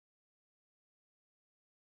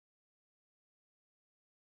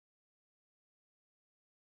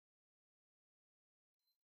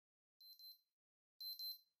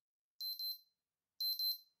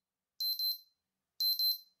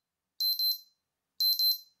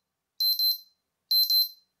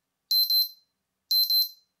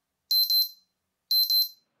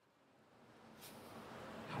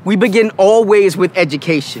We begin always with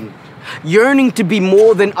education. Yearning to be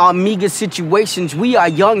more than our meager situations, we are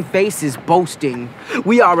young faces boasting.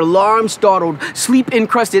 We are alarm-startled,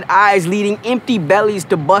 sleep-encrusted eyes leading empty bellies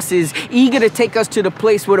to buses, eager to take us to the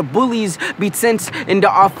place where the bullies beat sense into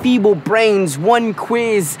our feeble brains, one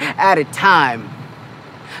quiz at a time.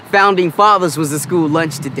 Founding Fathers was the school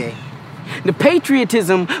lunch today. The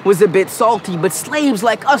patriotism was a bit salty, but slaves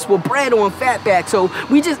like us were bred on fatback, so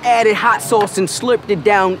we just added hot sauce and slurped it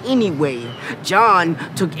down anyway. John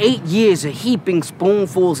took 8 years of heaping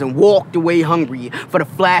spoonfuls and walked away hungry for the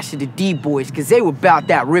flash of the D-boys, because they were about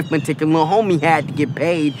that arithmetic and little homie had to get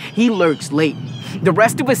paid. He lurks late. The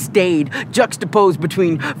rest of us stayed, juxtaposed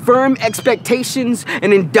between firm expectations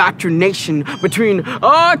and indoctrination, between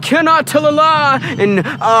cannot tell a lie and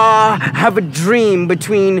have a dream,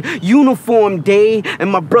 between uniform day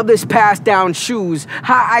and my brother's passed down shoes.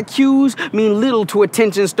 High IQs mean little to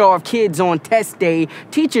attention-starved kids on test day.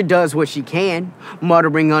 Teacher does what she can,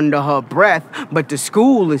 muttering under her breath, but the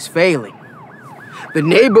school is failing. The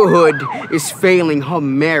neighborhood is failing. Her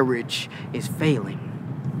marriage is failing.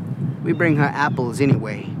 We bring her apples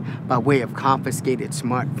anyway, by way of confiscated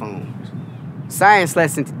smartphones. Science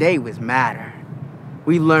lesson today was matter.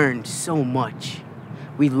 We learned so much.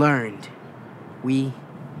 We learned. We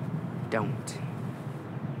don't.